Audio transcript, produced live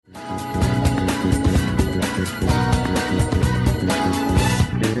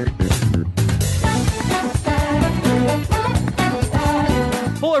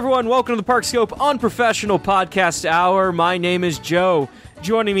everyone. Welcome to the Park Scope Unprofessional Podcast Hour. My name is Joe.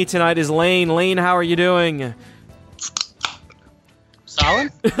 Joining me tonight is Lane. Lane, how are you doing?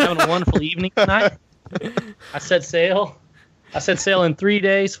 Solid. Having a wonderful evening tonight. I set sail in 3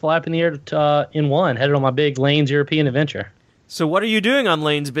 days, fly up in the air in one, headed on my big Lane's European adventure. So what are you doing on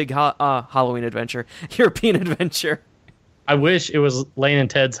Lane's big Halloween adventure? European adventure. I wish it was Lane and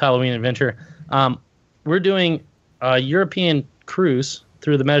Ted's Halloween adventure. We're doing a European cruise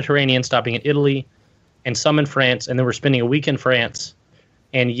through the Mediterranean, stopping in Italy and some in France, and then we're spending a week in France.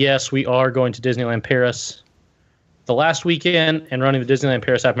 And yes, we are going to Disneyland Paris the last weekend and running the Disneyland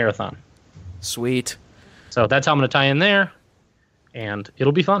Paris Half Marathon. Sweet. So that's how I'm going to tie in there, and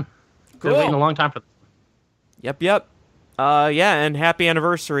it'll be fun. Cool. Been waiting a long time for this. Yep. Yeah, and happy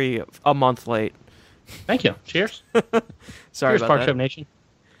anniversary a month late. Thank you. Cheers. Sorry Cheers, about Park that. Scope Nation.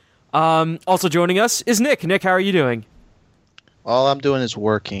 Also joining us is Nick. Nick, how are you doing? All I'm doing is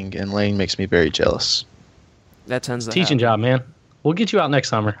working, and Lane makes me very jealous. That tends to Teaching happen. job, man. We'll get you out next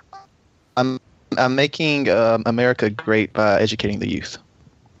summer. I'm making America great by educating the youth.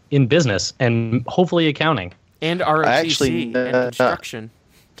 In business and hopefully accounting. And ROTC Actually, and construction.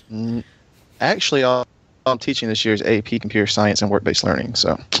 Actually, all I'm teaching this year is AP Computer Science and Work-Based Learning.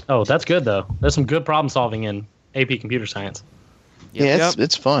 So Oh, that's good, though. There's some good problem solving in AP Computer Science. Yep.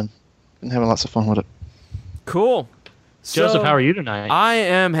 it's fun. Been having lots of fun with it. Cool. Joseph, So, how are you tonight? I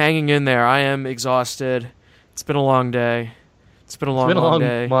am hanging in there. I am exhausted. It's been a long day. It's been a long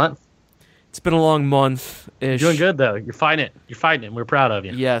day. month. It's been a long month. You're doing good, though. You're fighting it. You're fighting it. We're proud of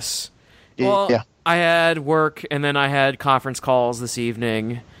you. Yes. Well, Yeah. I had work, and then I had conference calls this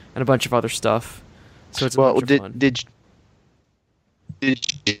evening, and a bunch of other stuff. So it's a bunch of fun. Did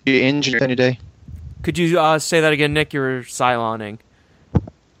you engineer any day? Could you say that again, Nick? You were Cyloning.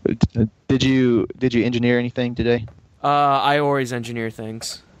 Did you engineer anything today? I always engineer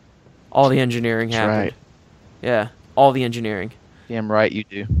things. All the engineering That's happened. right. Yeah, all the engineering. Damn right you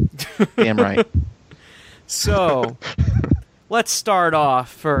do. Damn right. So, let's start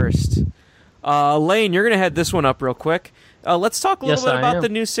off first. Lane, you're going to head this one up real quick. Let's talk a little Yes, bit I about am. the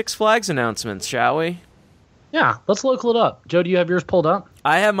new Six Flags announcements, shall we? Yeah, let's local it up. Joe, do you have yours pulled up?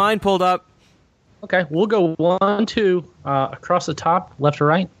 I have mine pulled up. Okay, we'll go 1, 2, across the top, left to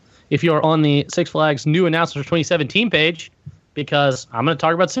right. If you are on the Six Flags new announcements for 2017 page, because I'm going to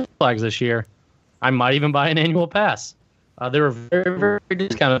talk about Six Flags this year. I might even buy an annual pass. They were very, very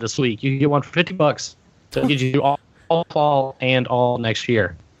discounted this week. You can get one for $50. So it gives you all fall and all next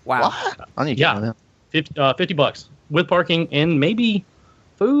year. Wow. What? I need to Yeah. get one of them. $50 with parking and maybe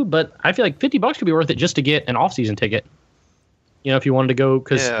food, but I feel like $50 could be worth it just to get an off-season ticket. You know, if you wanted to go,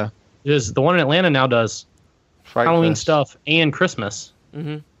 because the one in Atlanta now does Fright Halloween Fest. stuff and Christmas.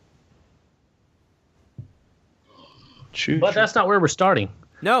 Mm-hmm. Shoot. But that's not where we're starting.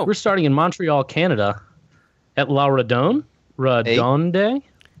 No. We're starting in Montreal, Canada, at La Redonde, and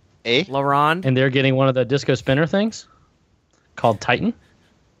LaRonde. they're getting one of the disco spinner things called Titan.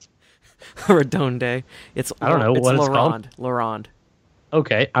 Redonde. It's I don't know what it's called. LaRonde.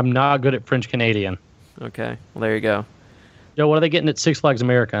 Okay, I'm not good at French Canadian. Okay. Well, there you go. Joe, what are they getting at Six Flags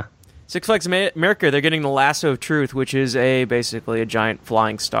America? Six Flags America, they're getting the Lasso of Truth, which is basically a giant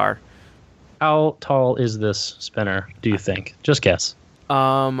flying star. How tall is this spinner, do you think? Just guess.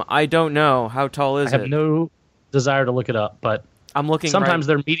 I don't know. How tall is I have it? no desire to look it up, but I'm looking sometimes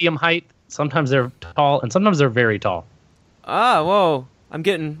they're medium height, sometimes they're tall, and sometimes they're very tall. Whoa. I'm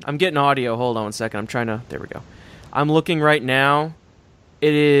getting audio. Hold on one second. There we go. I'm looking right now.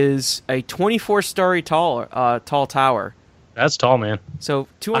 It is a 24-story tall tower. That's tall, man. So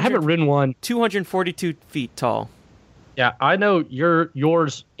I haven't ridden one. 242 feet tall. Yeah, I know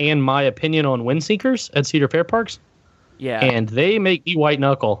yours and my opinion on Windseekers at Cedar Fair Parks, Yeah. and they make me white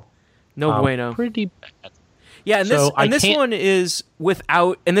knuckle. No bueno. Pretty bad. Yeah, and So I this can't- one is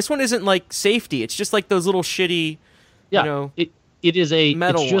without, and this one isn't like safety. It's just like those little shitty, Yeah, you know. it is a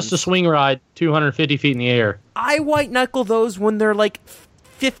metal it's just ones. a swing ride, 250 feet in the air. I white knuckle those when they're like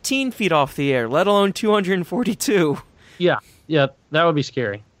 15 feet off the air, let alone 242. Yeah, that would be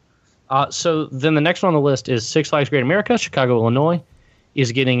scary. So then the next one on the list is Six Flags Great America, Chicago, Illinois,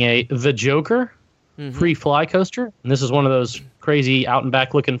 is getting the Joker free fly coaster. And this is one of those crazy out and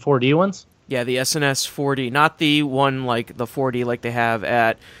back looking 4D ones. Yeah, the SNS 40, not the one like the 40 like they have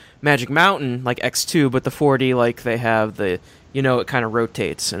at Magic Mountain, like X2, but the 40 like they have it kind of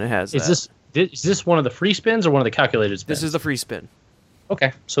rotates and it has Is this one of the free spins or one of the calculated spins? This is the free spin.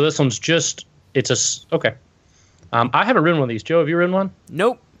 Okay, so this one's okay. I haven't ridden one of these. Joe, have you ridden one?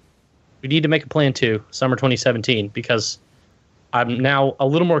 Nope. We need to make a plan too, summer 2017, because I'm now a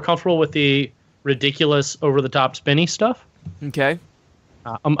little more comfortable with the ridiculous over-the-top spinny stuff. Okay.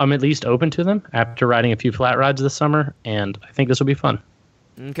 I'm at least open to them after riding a few flat rides this summer, and I think this will be fun.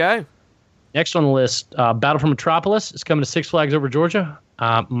 Okay. Next on the list, Battle for Metropolis is coming to Six Flags Over Georgia.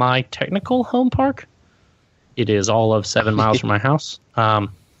 My technical home park. It is all of 7 miles from my house.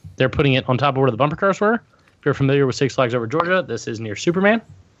 They're putting it on top of where the bumper cars were. If you're familiar with Six Flags Over Georgia, this is near Superman.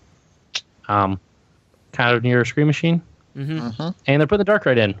 Kind of near Scream Machine. Mm-hmm. And they're putting the dark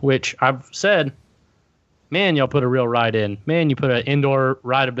ride in, which I've said, man, y'all put a real ride in. Man, you put an indoor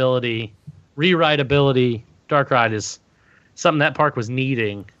rideability, re-rideability. Dark ride is something that park was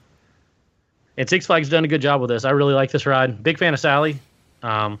needing. And Six Flags done a good job with this. I really like this ride. Big fan of Sally.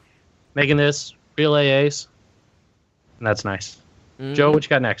 Making this real AAs. And that's nice. Mm-hmm. Joe, what you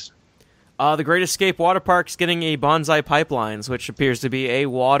got next? The Great Escape Water Park's getting a Bonsai Pipelines, which appears to be a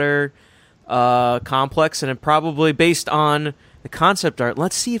water complex, and it probably based on the concept art.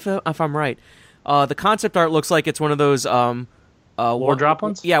 Let's see if I'm right. The concept art looks like it's one of those War drop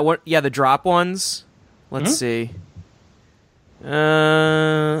ones? Yeah, the drop ones. Let's see.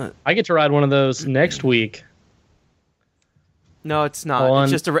 I get to ride one of those next week. No, it's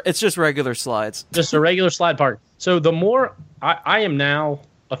not. It's just regular slides. Just a regular slide park. So the more I am now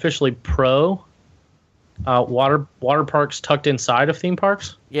officially pro water parks tucked inside of theme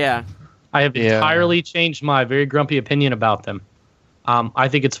parks. Yeah. I have entirely changed my very grumpy opinion about them. I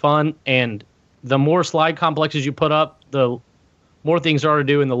think it's fun, and the more slide complexes you put up, the more things there are to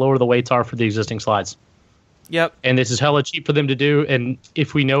do, and the lower the weights are for the existing slides. Yep. And this is hella cheap for them to do, and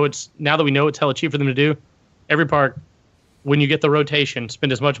now that we know it's hella cheap for them to do, every park, when you get the rotation,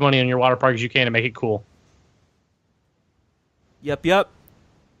 spend as much money on your water park as you can to make it cool. Yep.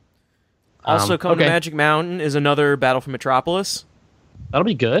 Also coming to Magic Mountain is another Battle for Metropolis. That'll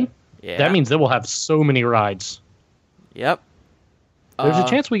be good. Yeah. That means they will have so many rides. Yep. There's a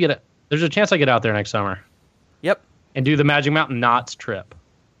chance There's a chance I get out there next summer. Yep. And do the Magic Mountain Knots trip.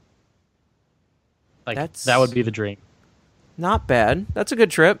 That would be the dream. Not bad. That's a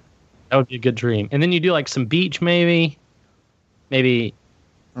good trip. That would be a good dream. And then you do like some beach, maybe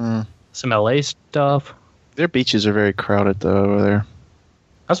some LA stuff. Their beaches are very crowded though over there.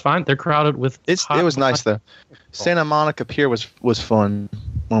 That's fine. They're crowded with. It was nice though. Santa Monica Pier was fun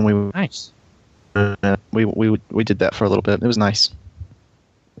when we nice. We did that for a little bit. It was nice.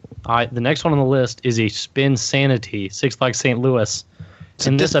 All right, the next one on the list is a Spin Sanity, Six Flags St. Louis.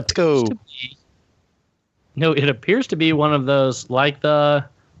 And this appears to be, it appears to be one of those like the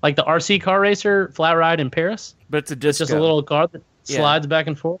RC car racer flat ride in Paris. But it's a disco. It's just a little car that slides back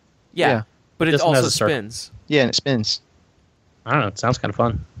and forth. Yeah. But it also spins. Yeah, and it spins. I don't know. It sounds kind of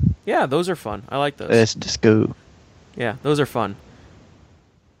fun. Yeah, those are fun. I like those. It's disco. Yeah, those are fun. Do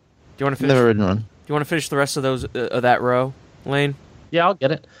you want to finish? Never ridden one. Do you want to finish the rest of those of that row, Lane? Yeah, I'll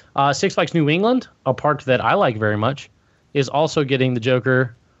get it. Six Flags New England, a park that I like very much, is also getting the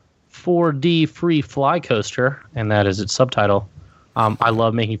Joker 4D free fly coaster, and that is its subtitle. I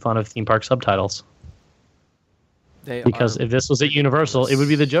love making fun of theme park subtitles. Because if this was at Universal, it would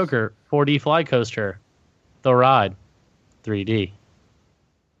be the Joker 4D fly coaster, the ride, 3D.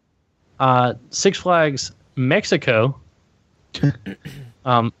 Six Flags Mexico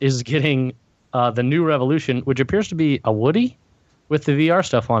is getting the new Revolution, which appears to be a Woody with the VR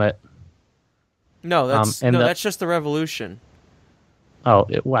stuff on it. No, that's just the Revolution. Oh,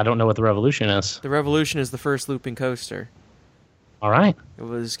 I don't know what the Revolution is. The Revolution is the first looping coaster. All right.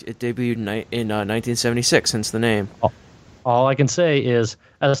 It debuted in 1976, hence the name. All I can say is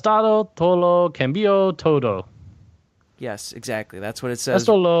Estado todo cambio todo. Yes, exactly. That's what it says.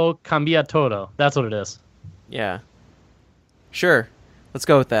 Estado cambia todo. That's what it is. Yeah. Sure. Let's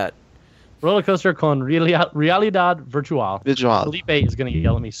go with that. Roller coaster con realidad virtual. Felipe is going to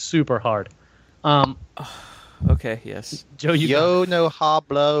yell at me super hard. Okay, yes. Joe, Yo no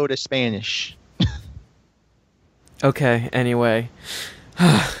hablo de Spanish. Okay, anyway.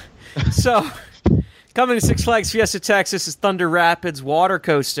 So, coming to Six Flags Fiesta Texas is Thunder Rapids Water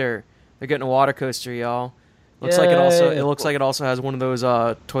Coaster. They're getting a water coaster, y'all. Looks like it also has one of those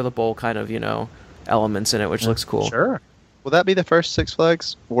toilet bowl kind of, elements in it, which looks cool. Sure. Will that be the first Six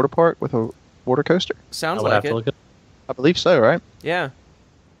Flags water park with a water coaster? Sounds like it. I believe so, right? Yeah.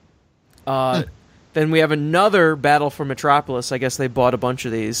 Then we have another Battle for Metropolis. I guess they bought a bunch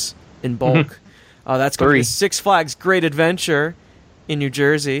of these in bulk. That's going to be Six Flags Great Adventure in New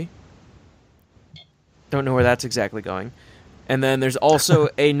Jersey. Don't know where that's exactly going. And then there's also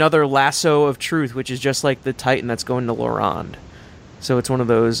another Lasso of Truth, which is just like the Titan that's going to Lorand. So it's one of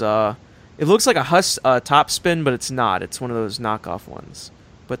those... it looks like a Huss top spin, but it's not. It's one of those knockoff ones.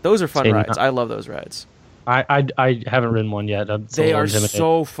 But those are fun rides. I love those rides. I haven't ridden one yet. They are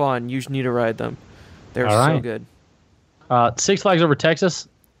so fun. You need to ride them. They're so good. Six Flags Over Texas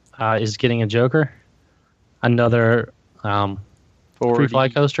is getting a Joker. Another free fly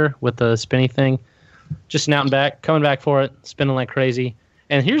coaster with the spinny thing. Just snouting back, coming back for it, spinning like crazy.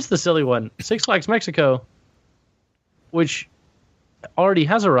 And here's the silly one. Six Flags Mexico, which already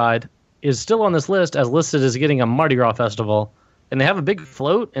has a ride, is still on this list as listed as getting a Mardi Gras festival. And they have a big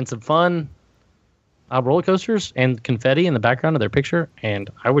float and some fun roller coasters and confetti in the background of their picture. And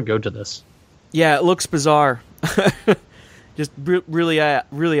I would go to this. Yeah, it looks bizarre. Just really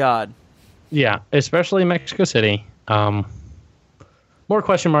odd. Yeah, especially Mexico City. More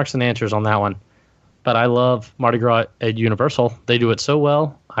question marks than answers on that one. But I love Mardi Gras at Universal. They do it so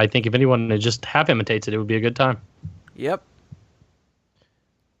well. I think if anyone just half imitates it, it would be a good time. Yep.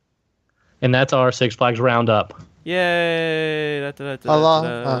 And that's our Six Flags Roundup. Yay!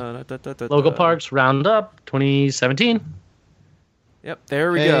 Local Parks Roundup 2017. Yep,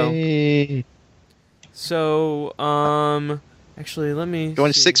 there we go. So, actually, let me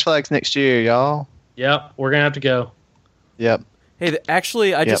going to Six Flags next year, y'all. Yep, we're gonna have to go. Yep. Hey,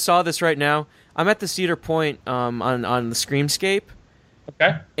 actually, I just saw this right now. I'm at the Cedar Point on the Screamscape.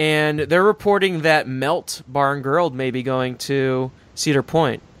 Okay. And they're reporting that Melt Bar and Grill may be going to Cedar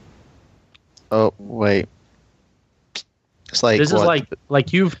Point. Oh wait, it's like this is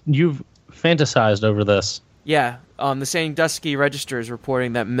like you've fantasized over this. Yeah, the Sandusky Register is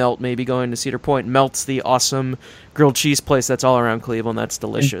reporting that Melt may be going to Cedar Point. Melt's the awesome grilled cheese place that's all around Cleveland. That's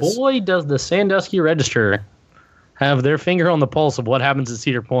delicious. And boy, does the Sandusky Register have their finger on the pulse of what happens at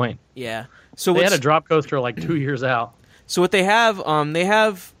Cedar Point. Yeah. So they had a drop coaster like 2 years out. So what they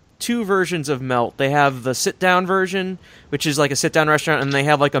have two versions of Melt. They have the sit-down version, which is like a sit-down restaurant, and they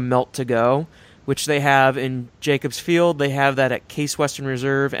have like a Melt to go, which they have in Jacobs Field. They have that at Case Western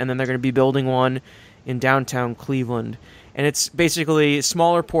Reserve, and then they're going to be building one in downtown Cleveland. And it's basically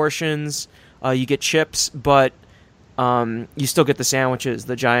smaller portions. You get chips, but you still get the sandwiches,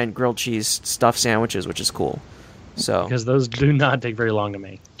 the giant grilled cheese stuffed sandwiches, which is cool. So because those do not take very long to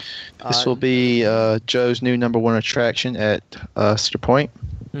make. This will be Joe's new #1 attraction at Cedar Point.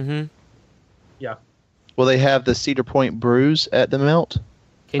 Mm-hmm. Yeah. Will they have the Cedar Point brews at the Melt?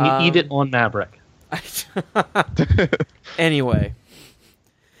 Can you eat it on Maverick? Anyway.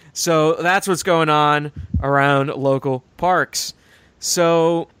 So that's what's going on around local parks.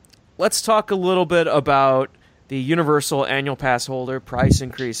 So let's talk a little bit about the Universal Annual Pass holder price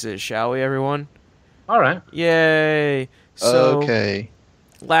increases, shall we, everyone? All right. Yay. So, okay.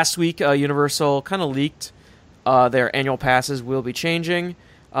 Last week, Universal kind of leaked their annual passes will be changing.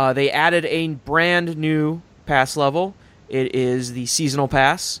 They added a brand new pass level. It is the seasonal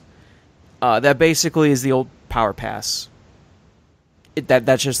pass. That basically is the old Power Pass.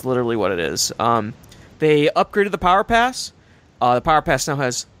 That's just literally what it is. They upgraded the Power Pass. The Power Pass now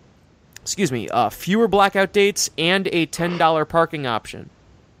has, fewer blackout dates and a $10 parking option.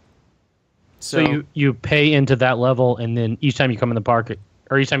 So you pay into that level, and then each time you come in the park,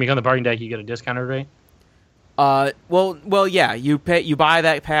 or each time you come to the parking deck, you get a discounted rate? Well, yeah. You buy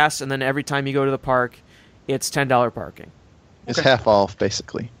that pass, and then every time you go to the park, it's $10 parking. It's half off,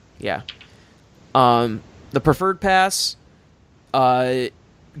 basically. Yeah. The Preferred Pass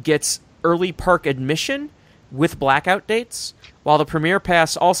gets early park admission with blackout dates, while the Premier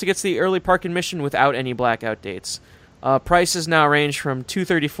Pass also gets the early park admission without any blackout dates. Prices now range from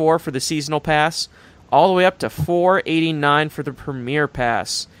 $234 for the seasonal pass, all the way up to $489 for the Premier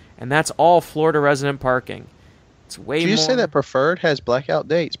Pass, and that's all Florida resident parking. It's way more. Did you say that Preferred has blackout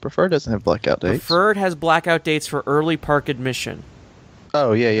dates? Preferred doesn't have blackout dates. Preferred has blackout dates for early park admission.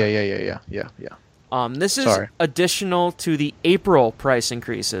 Oh yeah. This is additional to the April price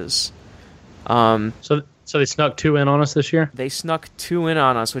increases. So they snuck 2 in on us this year? They snuck 2 in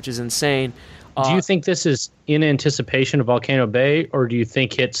on us, which is insane. Do you think this is in anticipation of Volcano Bay, or do you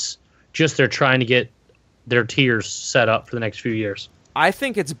think it's just they're trying to get their tiers set up for the next few years? I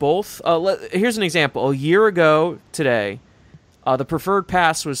think it's both. Here's an example. A year ago today, the Preferred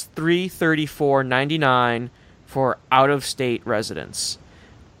Pass was $334.99 for out-of-state residents.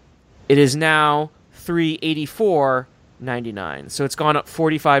 It is now $384.99. So it's gone up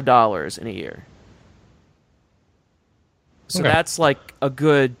 $45 in a year. So that's like a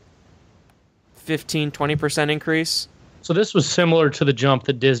good 15-20% increase. So this was similar to the jump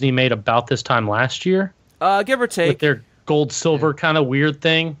that Disney made about this time last year? Give or take. With their gold-silver kind of weird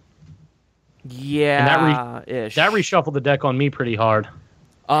thing? Yeah, and that reshuffled the deck on me pretty hard.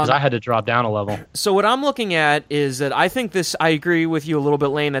 Because I had to drop down a level. So what I'm looking at is that I think I agree with you a little bit,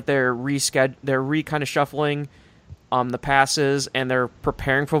 Lane, that they're kind of shuffling the passes, and they're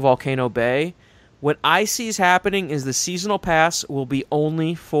preparing for Volcano Bay. What I see is happening is the seasonal pass will be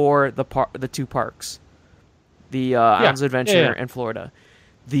only for the 2 parks. the Islands of Adventure and Florida.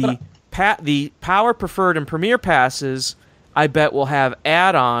 The Power Preferred and Premier passes, I bet, will have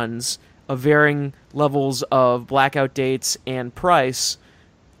add-ons of varying levels of blackout dates and price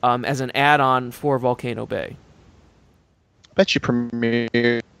as an add-on for Volcano Bay. I bet you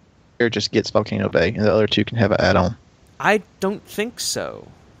Premier just gets Volcano Bay, and the other two can have an add-on. I don't think so.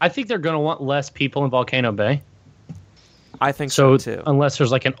 I think they're going to want less people in Volcano Bay. I think so too. Unless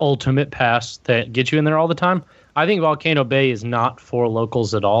there's like an ultimate pass that gets you in there all the time, I think Volcano Bay is not for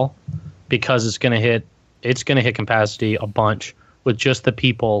locals at all, because it's going to hit capacity a bunch with just the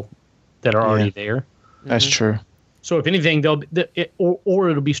people that are already there. That's true. So if anything, or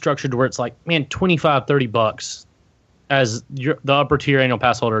it'll be structured to where it's like, man, $25, $30 as the upper tier annual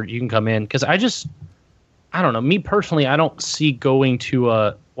pass holder, you can come in. Because I don't know. Me personally, I don't see going to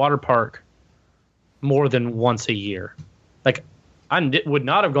a water park more than once a year. Like, I would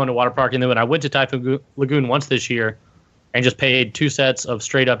not have gone to water park, and then when I went to Typhoon Lagoon once this year and just paid 2 sets of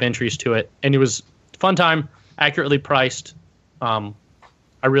straight up entries to it, and it was fun time, accurately priced.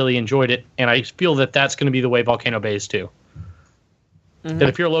 I really enjoyed it, and I feel that that's going to be the way Volcano Bay is too. Mm-hmm. That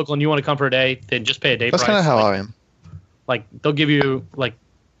if you're local and you want to come for a day, then just pay a day price. That's kind of how I am. Like, they'll give you, like,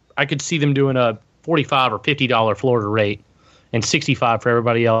 I could see them doing a $45 or $50 Florida rate and $65 for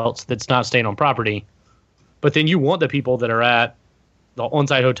everybody else that's not staying on property. But then you want the people that are at the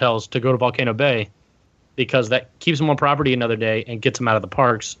on-site hotels to go to Volcano Bay, because that keeps them on property another day and gets them out of the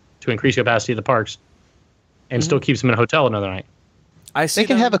parks to increase capacity of the parks, and still keeps them in a hotel another night. They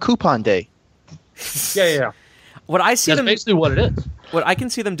can have a coupon day. Yeah. What I see That's basically what it is. What I can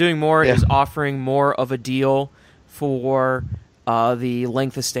see them doing more is offering more of a deal for the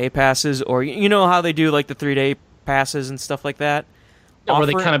length of stay passes, or you know how they do like the 3-day passes and stuff like that. Yeah, where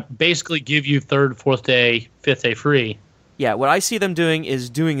they kind of basically give you 3rd, 4th day, 5th day free. Yeah, what I see them doing is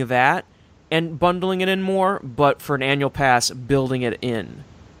doing that and bundling it in more, but for an annual pass, building it in.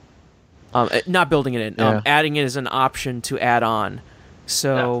 Not building it in, adding it as an option to add on.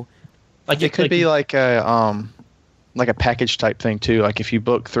 So, like it could be like a package type thing too. Like if you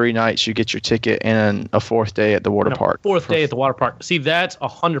book 3 nights, you get your ticket and a 4th day at the water park. 4th day at the water park. See, that's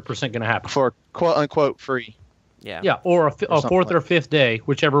 100% going to happen for quote unquote free. Yeah, or a 4th or 5th day,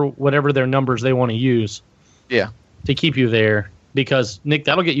 whatever their numbers they want to use. Yeah, to keep you there, because Nick,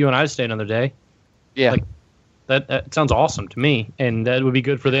 that'll get you and I to stay another day. Yeah, like that sounds awesome to me, and that would be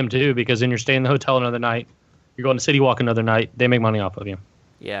good for them too, because then you're staying in the hotel another night. You're going to City Walk another night. They make money off of you.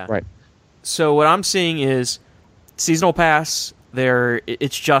 Yeah. Right. So what I'm seeing is seasonal pass.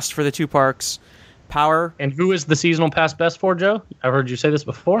 It's just for the 2 parks. Power. And who is the seasonal pass best for, Joe? I've heard you say this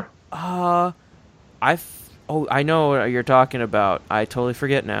before. I know what you're talking about. I totally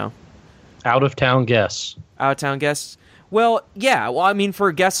forget now. Out-of-town guests. Out-of-town guests. Well, yeah. Well, I mean,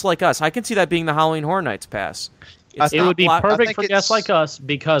 for guests like us, I can see that being the Halloween Horror Nights pass. It would be perfect for guests like us,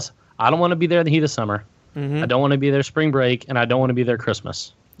 because I don't want to be there in the heat of summer. Mm-hmm. I don't want to be there spring break, and I don't want to be there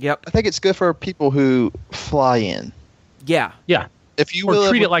Christmas. Yep. I think it's good for people who fly in. Yeah. Yeah. If you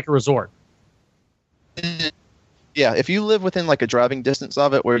treat it like a resort. Yeah, if you live within like a driving distance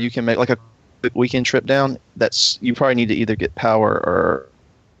of it, where you can make like a weekend trip down, you probably need to either get power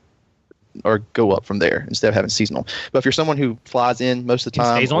or go up from there instead of having seasonal. But if you're someone who flies in most of the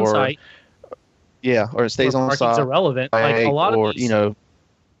time, stays on site. Yeah, or it stays on site. Parking's irrelevant. Like a lot of these,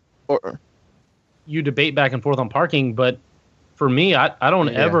 or you debate back and forth on parking, but for me, I don't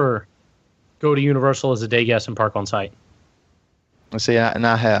ever go to Universal as a day guest and park on site. See, and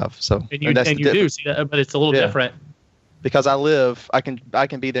I have. So and you do see that, but it's a little different because I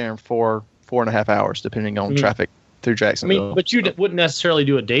can be there in 4.5 hours depending on traffic through Jacksonville. I mean, but you wouldn't necessarily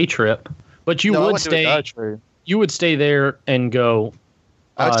do a day trip, but you would stay. You would stay there and go.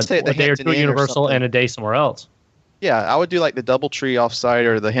 I'd stay at the a day or Hampton two at Inn Universal and a day somewhere else. Yeah, I would do like the DoubleTree offsite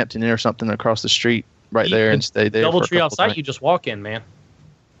or the Hampton Inn or something across the street there and stay there. DoubleTree offsite, you just walk in, man.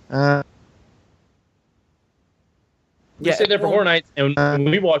 We stayed there for 4 nights, and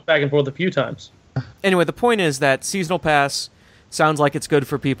we walked back and forth a few times. Anyway, the point is that seasonal pass sounds like it's good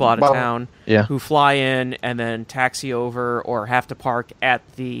for people out of town who fly in and then taxi over or have to park at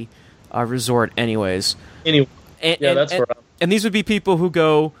the resort anyways. Anyway, that's where and these would be people who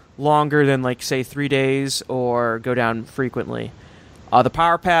go longer than, like, say, 3 days or go down frequently. The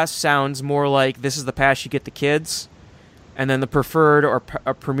Power Pass sounds more like this is the pass you get the kids, and then the Preferred or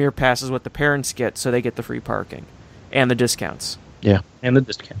Premier Pass is what the parents get, so they get the free parking and the discounts. Yeah, and the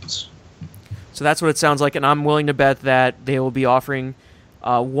discounts. So that's what it sounds like, and I'm willing to bet that they will be offering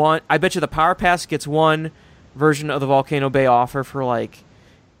one. I bet you the Power Pass gets one version of the Volcano Bay offer for like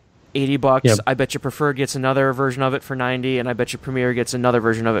 $80. Yep. I bet you Preferred gets another version of it for $90, and I bet you Premier gets another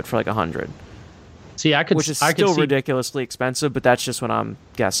version of it for like $100. See, which is still ridiculously expensive, but that's just what I'm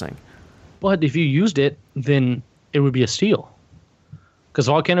guessing. But if you used it, then it would be a steal. Because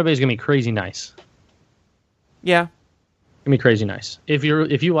Volcano Bay is going to be crazy nice. Yeah. It's going to be crazy nice. If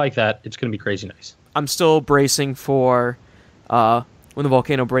you like that, it's going to be crazy nice. I'm still bracing for when the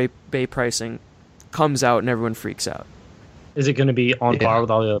Volcano Bay pricing comes out and everyone freaks out. Is it going to be on par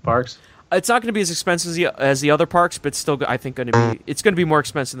with all the other parks? It's not going to be as expensive as the other parks, but still, I think it's going to be more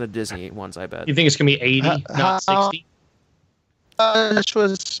expensive than the Disney ones. I bet. You think it's going to be 80, not 60? It's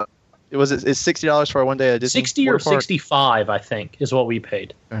 $60 for a 1 day at Disney. 60 or 65, I think, is what we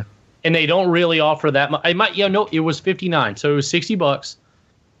paid. Okay. And they don't really offer that much. It was 59, so it was $60,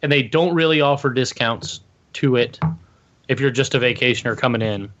 and they don't really offer discounts to it if you're just a vacationer coming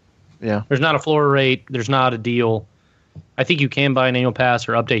in. Yeah. There's not a floor rate. There's not a deal. I think you can buy an annual pass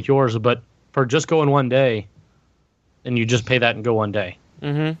or update yours, but for just going 1 day, then you just pay that and go 1 day.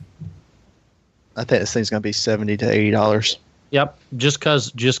 Mm-hmm. I think this thing's going to be $70 to $80. Yep, just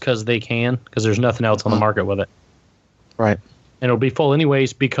because they can, because there's nothing else on the market with it. Right. And it'll be full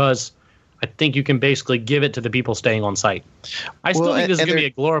anyways because I think you can basically give it to the people staying on site. I still think this is going to be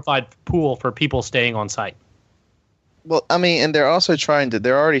a glorified pool for people staying on site. Well, I mean, and they're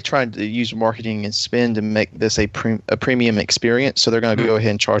already trying to use marketing and spend to make this a premium experience. So they're going to go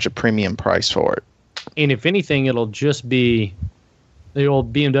ahead and charge a premium price for it. And if anything, it'll just be the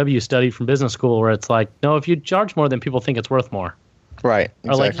old BMW study from business school where it's like, no, if you charge more, then people think it's worth more. Right. Exactly.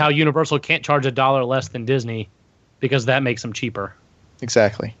 Or like how Universal can't charge $1 less than Disney because that makes them cheaper.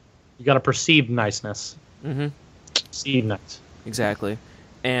 Exactly. You got a perceived niceness. Mm-hmm. Perceived nice. Exactly.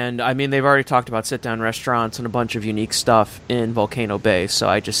 And, I mean, they've already talked about sit-down restaurants and a bunch of unique stuff in Volcano Bay, so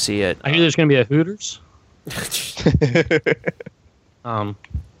I just see it. I hear there's going to be a Hooters. On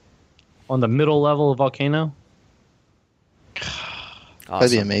the middle level of Volcano. Awesome. That'd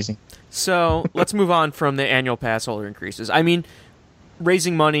be amazing. So, let's move on from the annual pass holder increases. I mean,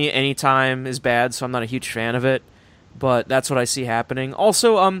 raising money anytime is bad, so I'm not a huge fan of it, but that's what I see happening.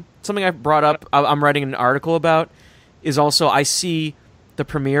 Also, something I brought up, I'm writing an article about, is also I see the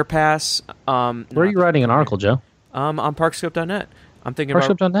Premier Pass. Where are you writing an article, Joe? On Parkscope.net. I'm thinking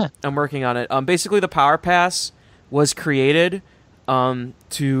Parkscope.net. I'm working on it. Basically, the Power Pass was created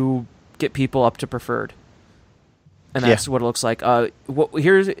to get people up to preferred, and that's what it looks like.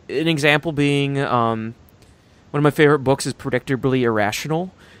 Here's an example being one of my favorite books is Predictably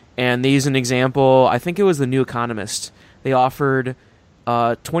Irrational, and they use an example. I think it was the New Economist. They offered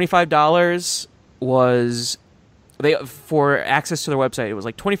 $25 for access to their website. It was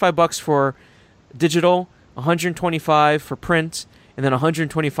like $25 for digital, $125 for print, and then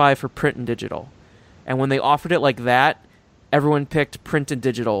 $125 for print and digital. And when they offered it like that, everyone picked print and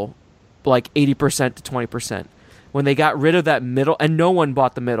digital like 80% to 20%. When they got rid of that middle, and no one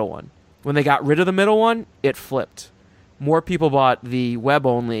bought the middle one. When they got rid of the middle one, it flipped. More people bought the web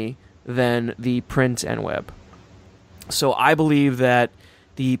only than the print and web. So I believe that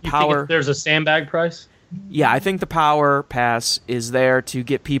the power... there's a sandbag price? Yeah, I think the Power Pass is there to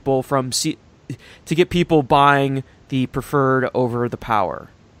get people buying the preferred over the power.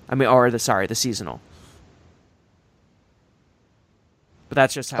 The seasonal. But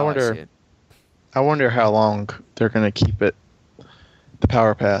that's just how I see it. I wonder how long they're going to keep it, the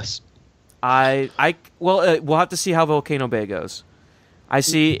Power Pass. We'll have to see how Volcano Bay goes. I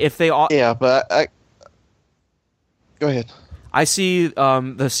see if they all. Yeah, but go ahead. I see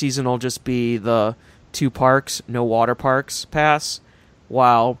the seasonal just be the 2 parks, no water parks pass,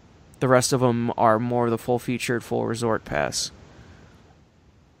 while the rest of them are more the full-featured, full resort pass.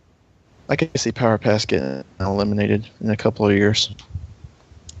 I can see Power Pass getting eliminated in a couple of years.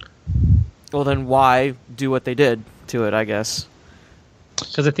 Well, then why do what they did to it, I guess?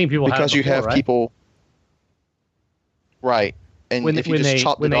 Because I think people people... Right. And if you just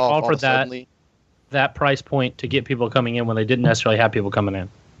chopped it off offered that price point to get people coming in when they didn't necessarily have people coming in.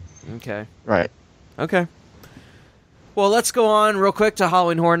 Okay. Right. Okay. Well, let's go on real quick to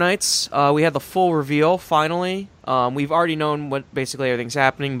Halloween Horror Nights. We had the full reveal, finally. We've already known what basically everything's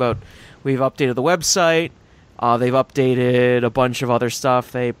happening, but we've updated the website. They've updated a bunch of other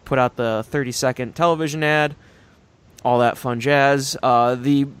stuff. They put out the 30-second television ad, all that fun jazz.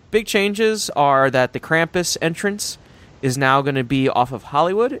 The big changes are that the Krampus entrance is now going to be off of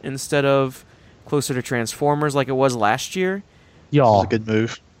Hollywood instead of closer to Transformers like it was last year. Y'all. That's a good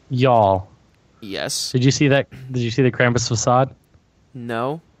move. Y'all. Yes. Did you see that? Did you see the Krampus facade?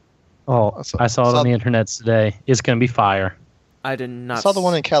 No. Oh, I saw it on the internet today. It's going to be fire. I did not. I saw the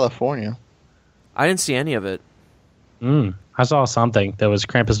one in California. I didn't see any of it. I saw something that was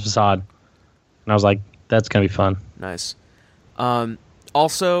Krampus facade, and I was like, that's going to be fun. Nice.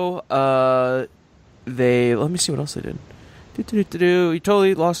 Also, let me see what else they did. I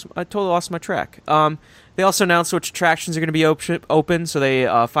totally lost my track. They also announced which attractions are going to be open. So they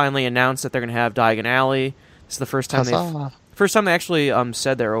finally announced that they're going to have Diagon Alley. This is the first time they actually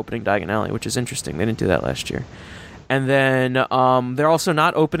said they're opening Diagon Alley, which is interesting. They didn't do that last year. And then they're also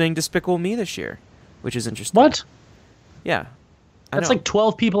not opening Despicable Me this year, which is interesting. What? Yeah. That's like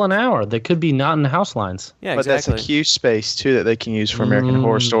 12 people an hour that could be not in the house lines. Yeah, but exactly. that's a queue space, too, that they can use for American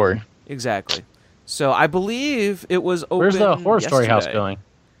Horror Story. Exactly. So I believe it was open. Where's the Horror Story house yesterday. going?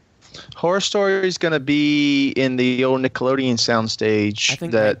 Horror Story is going to be in the old Nickelodeon soundstage. I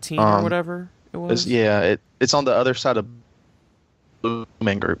think that, 19 or whatever it was. It's on the other side of Blue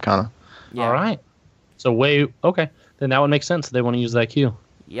Man Group, kind of. Yeah. All right. So okay. Then that would make sense. They want to use that queue.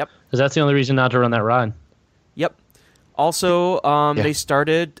 Yep. Because that's the only reason not to run that ride. Yep. Also, they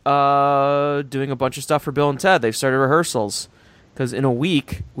started doing a bunch of stuff for Bill and Ted. They've started rehearsals. Because in a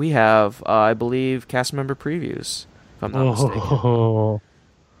week, we have, I believe, cast member previews, if I'm not mistaken.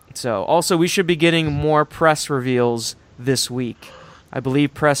 So, also, we should be getting more press reveals this week. I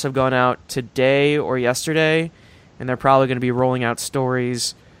believe press have gone out today or yesterday, and they're probably going to be rolling out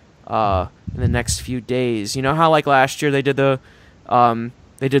stories in the next few days. You know how, like, last year they did the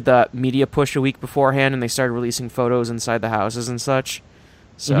media push a week beforehand, and they started releasing photos inside the houses and such?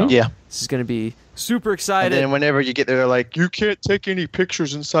 So, this is going to be super exciting. And then whenever you get there, they're like, you can't take any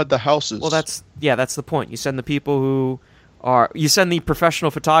pictures inside the houses. Well, that's the point. You send the people you send the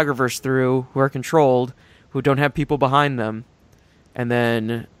professional photographers through who are controlled, who don't have people behind them, and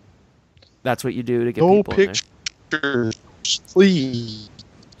then that's what you do to get people in there. Pictures, please.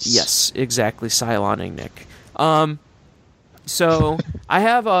 Yes, exactly. Siloning Nick. So I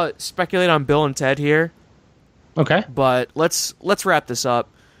have speculate on Bill and Ted here. Okay. But let's wrap this up.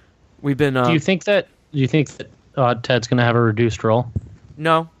 We've been. Do you think that Ted's going to have a reduced role?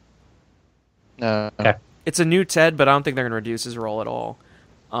 No. No. Okay. It's a new Ted, but I don't think they're going to reduce his role at all.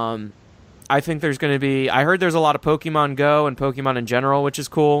 I think there's going to be. I heard there's a lot of Pokemon Go and Pokemon in general, which is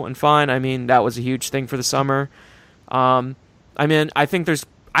cool and fine. I mean, that was a huge thing for the summer. I mean, I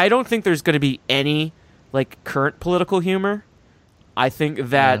don't think there's going to be any like current political humor. I think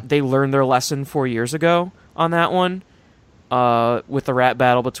that they learned their lesson 4 years ago on that one, with the rap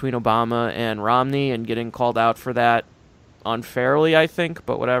battle between Obama and Romney and getting called out for that unfairly, I think,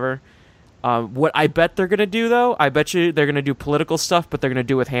 but whatever. What I bet they're going to do, though, I bet you they're going to do political stuff, but they're going to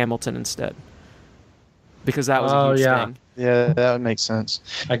do with Hamilton instead. Because that was a huge thing. Yeah, that would make sense.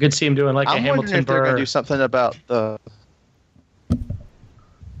 I could see him doing like a Hamilton wondering if they're going to do something about the...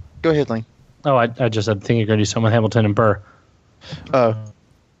 Go ahead, Lane. Oh, I just said, think you're going to do something with Hamilton and Burr. Oh.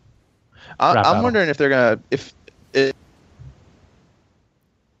 I'm wondering if they're going to...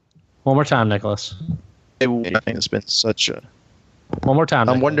 One more time, Nicholas. I think it's been such a... One more time,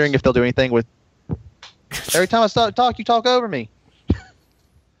 I'm Nicholas. wondering if they'll do anything with... Every time I start talk, you talk over me.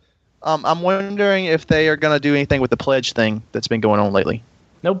 I'm wondering if they are going to do anything with the pledge thing that's been going on lately.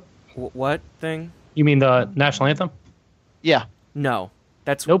 Nope. What thing? You mean the national anthem? Yeah. No.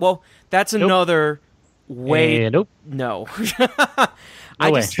 That's Nope. Well, that's another way. Nope. No.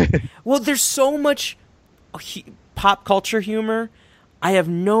 No way. Well, there's so much pop culture humor. I have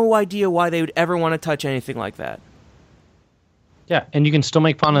no idea why they would ever want to touch anything like that. Yeah, and you can still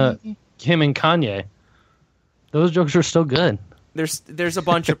make fun of him and Kanye. Those jokes are still good. There's a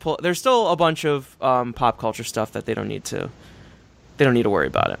bunch of there's still a bunch of pop culture stuff that they don't need to worry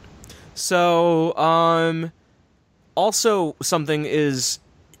about it. So also something is,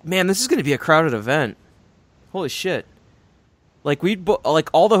 man, this is going to be a crowded event. Holy shit! Like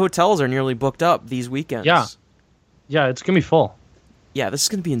all the hotels are nearly booked up these weekends. Yeah, it's gonna be full. Yeah, this is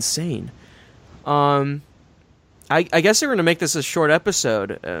going to be insane. I guess they're going to make this a short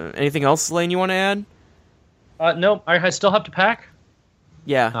episode. Anything else, Lane, you want to add? No, I still have to pack.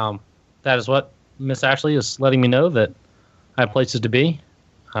 Yeah. That is what Miss Ashley is letting me know, that I have places to be.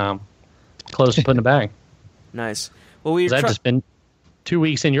 Clothes to put in a bag. Nice. Well, I've just been 2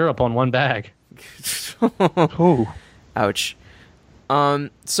 weeks in Europe on one bag. Oh. Ouch.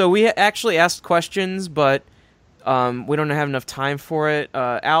 So we actually asked questions, but we don't have enough time for it.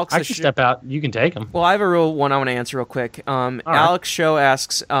 Alex, I can step out. You can take them. Well, I have a real one I want to answer real quick. Alex Show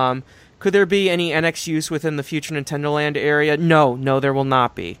asks, could there be any NX use within the future Nintendo Land area? No, there will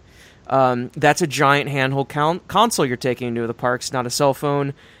not be. That's a giant handheld console you're taking into the parks, not a cell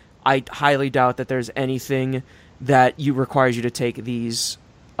phone. I highly doubt that there's anything that requires you to take these.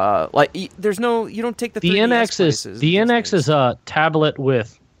 There's no, you don't take the 3DS NX places. The NX is a tablet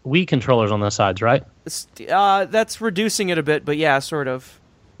with Wii controllers on the sides, right? That's reducing it a bit, but yeah, sort of.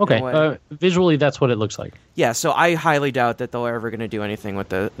 Okay. in a way. Visually, that's what it looks like. Yeah, so I highly doubt that they're ever going to do anything with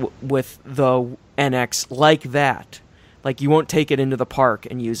the NX like that. Like, you won't take it into the park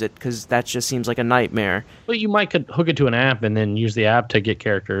and use it because that just seems like a nightmare. But you could hook it to an app and then use the app to get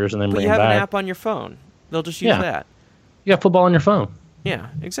characters and then But bring you them have back. an app on your phone. They'll just use Yeah. that. You got football on your phone. Yeah,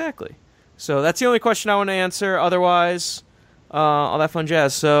 exactly. So that's the only question I want to answer. Otherwise, all that fun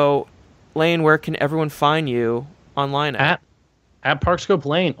jazz. So, Lane, where can everyone find you online at? At Parkscope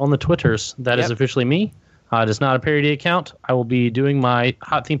Lane on the Twitters. That is Yep. officially me. It is not a parody account. I will be doing my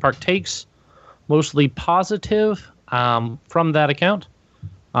hot theme park takes, mostly positive, from that account.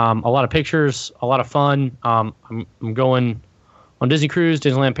 A lot of pictures, a lot of fun. I'm going on Disney Cruise,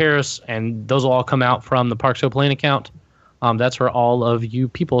 Disneyland Paris, and those will all come out from the Parkscope Lane account. That's where all of you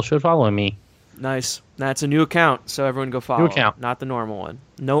people should follow me. Nice. That's a new account, so everyone go follow. New account. Not the normal one.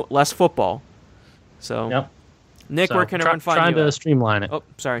 No, less football. So, Yep. Nick, So, where can everyone find trying you to at? streamline it. Oh,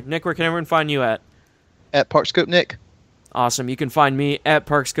 sorry. Nick, where can everyone find you at? At Parkscope Nick. Awesome. You can find me at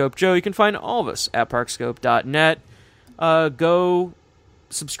Parkscope Joe. You can find all of us at parkscope.net. Go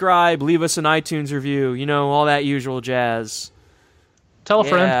subscribe, leave us an iTunes review, all that usual jazz. Tell a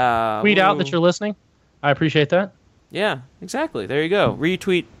friend. Yeah, Tweet out woo. that you're listening. I appreciate that. Yeah, exactly. There you go.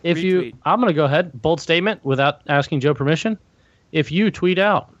 Retweet. Retweet. I'm going to go ahead, bold statement without asking Joe permission. If you tweet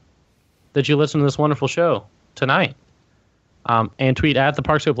out that you listen to this wonderful show tonight, and tweet at the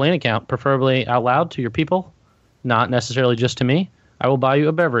Parkscope Lane account, preferably out loud to your people, not necessarily just to me, I will buy you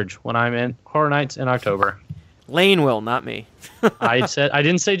a beverage when I'm in Horror Nights in October. Lane will, not me. I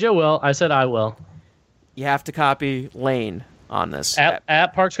didn't say Joe will. I said I will. You have to copy Lane on this.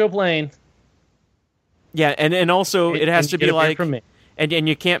 At Parkscope Lane. Yeah, and also it has and to get be a beer like, from me. and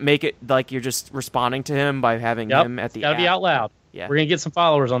you can't make it like you're just responding to him by having Yep. him at the Gotta be app. out loud. Yeah. We're going to get some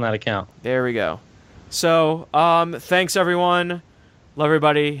followers on that account. There we go. So, thanks everyone. Love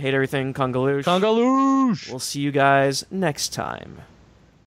everybody. Hate everything. Congaloosh. Congaloosh! We'll see you guys next time.